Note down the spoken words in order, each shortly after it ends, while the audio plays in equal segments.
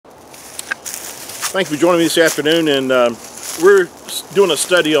Thank you for joining me this afternoon, and we're doing a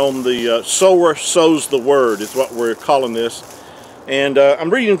study on the sower sows the word is what we're calling this. And I'm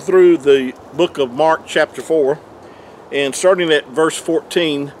reading through the book of Mark chapter 4, and starting at verse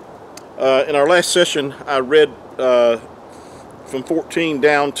 14. In our last session I read from 14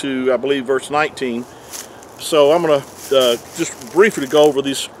 down to I believe verse 19. So I'm going to just briefly go over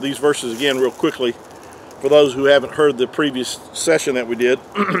these verses again real quickly for those who haven't heard the previous session that we did.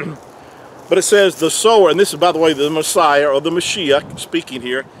 But it says the sower, and this is, by the way, the Messiah or the Mashiach speaking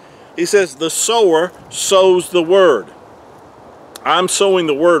here. He says the sower sows the word. I'm sowing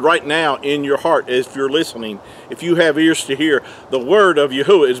the word right now in your heart as you're listening. If you have ears to hear, the word of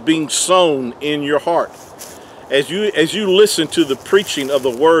Yahuwah is being sown in your heart. As you listen to the preaching of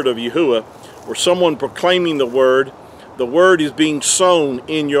the word of Yahuwah, or someone proclaiming the word is being sown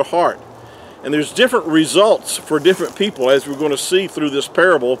in your heart. And there's different results for different people, as we're going to see through this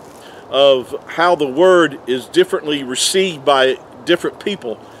parable of how the word is differently received by different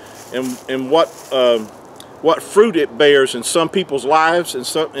people, and what fruit it bears in some people's lives,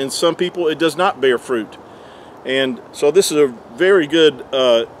 and some people it does not bear fruit. And so this is a very good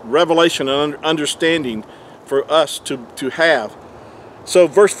revelation and understanding for us to have. So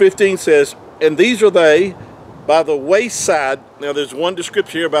verse 15 says, and these are they by the wayside. Now there's one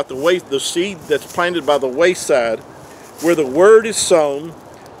description here about the seed that's planted by the wayside, where the word is sown.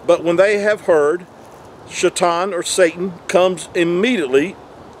 But when they have heard, Shaitan or Satan comes immediately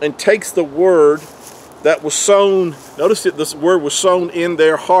and takes the word that was sown. Notice that this word was sown in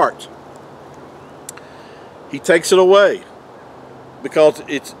their heart. He takes it away because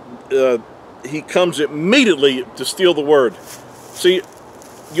he comes immediately to steal the word. See,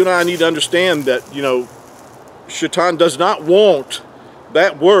 you and I need to understand that, Shaitan does not want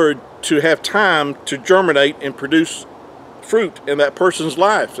that word to have time to germinate and produce fruit in that person's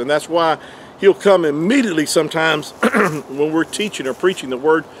life. And that's why he'll come immediately sometimes when we're teaching or preaching the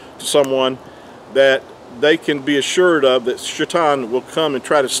word to someone, that they can be assured of that Shaitan will come and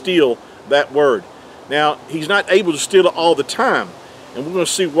try to steal that word. Now, he's not able to steal it all the time, and we're going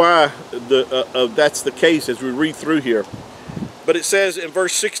to see why that's the case as we read through here. But it says in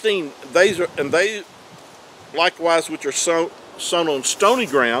verse 16, they likewise which are sown on stony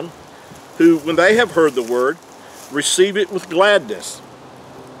ground, who when they have heard the word, receive it with gladness.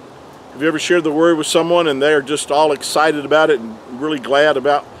 Have you ever shared the word with someone and they're just all excited about it and really glad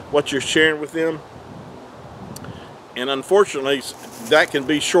about what you're sharing with them? And unfortunately, that can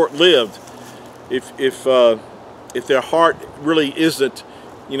be short-lived if their heart really isn't,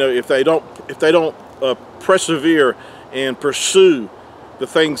 if they don't persevere and pursue the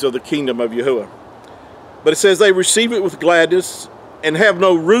things of the kingdom of Yahuwah. But it says they receive it with gladness and have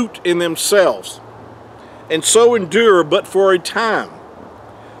no root in themselves, and so endure but for a time.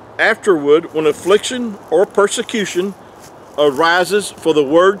 Afterward, when affliction or persecution arises for the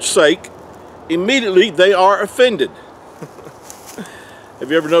word's sake, immediately they are offended. Have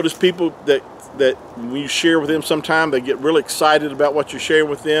you ever noticed people that when you share with them sometime, they get really excited about what you're sharing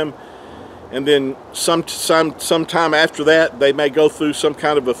with them, and then some time after that, they may go through some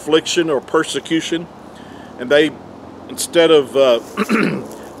kind of affliction or persecution, and they, instead of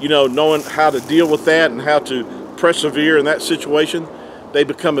knowing how to deal with that and how to persevere in that situation, they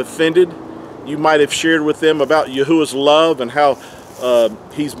become offended. You might have shared with them about Yahuwah's love and how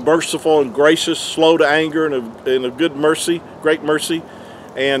he's merciful and gracious, slow to anger, and a good mercy, great mercy.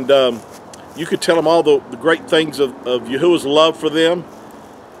 And you could tell them all the great things of Yahuwah's love for them.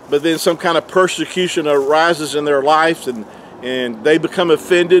 But then some kind of persecution arises in their lives, and they become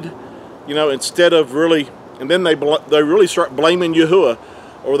offended, instead of really, and then they really start blaming Yahuwah,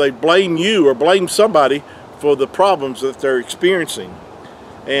 or they blame you or blame somebody for the problems that they're experiencing.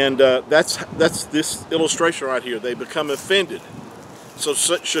 And that's this illustration right here. They become offended. So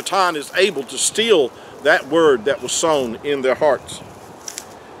Shaitan is able to steal that word that was sown in their hearts.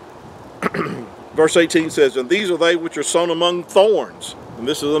 Verse 18 says, and these are they which are sown among thorns. And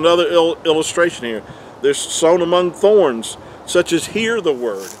this is another illustration here. They're sown among thorns, such as hear the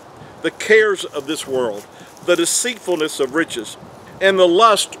word, the cares of this world, the deceitfulness of riches, and the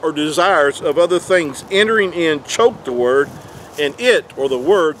lust or desires of other things entering in choke the word, and it, or the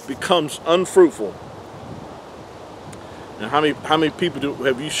word, becomes unfruitful. Now, how many people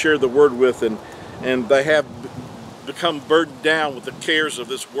have you shared the word with, and they have become burdened down with the cares of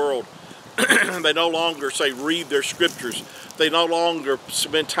this world? They no longer, say, read their scriptures. They no longer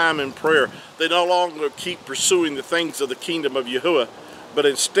spend time in prayer. They no longer keep pursuing the things of the kingdom of Yahuwah. But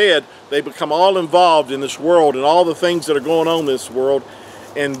instead, they become all involved in this world and all the things that are going on in this world.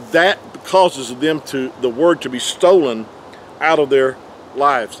 And that causes the word to be stolen out of their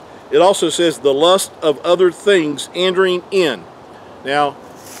lives. It also says the lust of other things entering in. Now,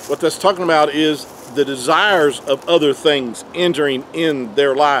 what that's talking about is the desires of other things entering in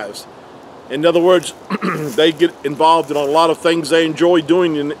their lives. In other words, they get involved in a lot of things they enjoy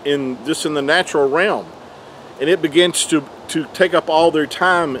doing in just in the natural realm. And it begins to take up all their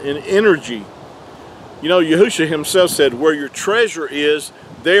time and energy. You know, Yahushua himself said, where your treasure is,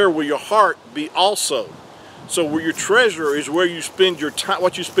 there will your heart be also. So where your treasure is where you spend your time,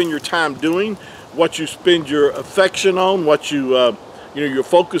 what you spend your time doing, what you spend your affection on, what you you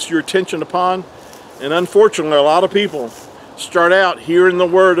focus your attention upon. And unfortunately, a lot of people start out hearing the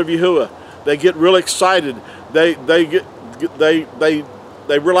word of Yahuwah. They get real excited. They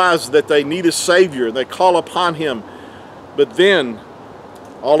realize that they need a Savior. They call upon Him. But then,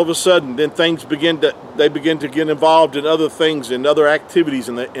 all of a sudden, then things begin to get involved in other things, in other activities,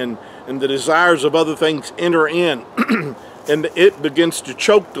 and the desires of other things enter in, and it begins to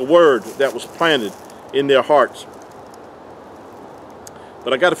choke the word that was planted in their hearts.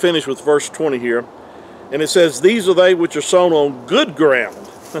 But I got to finish with verse 20 here, and it says, "These are they which are sown on good ground."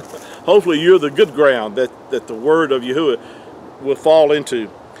 Hopefully, you're the good ground that the word of Yahuwah will fall into.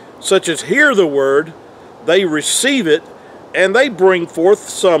 "Such as hear the word, they receive it, and they bring forth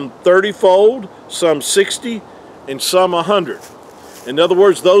some 30-fold, some 60, and some 100. In other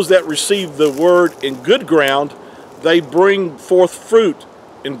words, those that receive the word in good ground, they bring forth fruit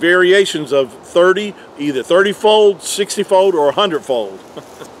in variations of 30, either 30-fold, 60-fold, or 100-fold,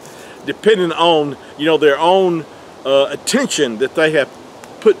 depending on their own attention that they have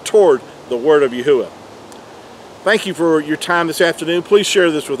put toward the word of Yahuwah. Thank you for your time this afternoon. Please share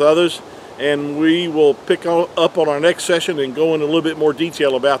this with others, and we will pick up on our next session and go into a little bit more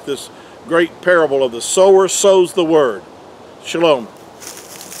detail about this great parable of the sower sows the word. Shalom.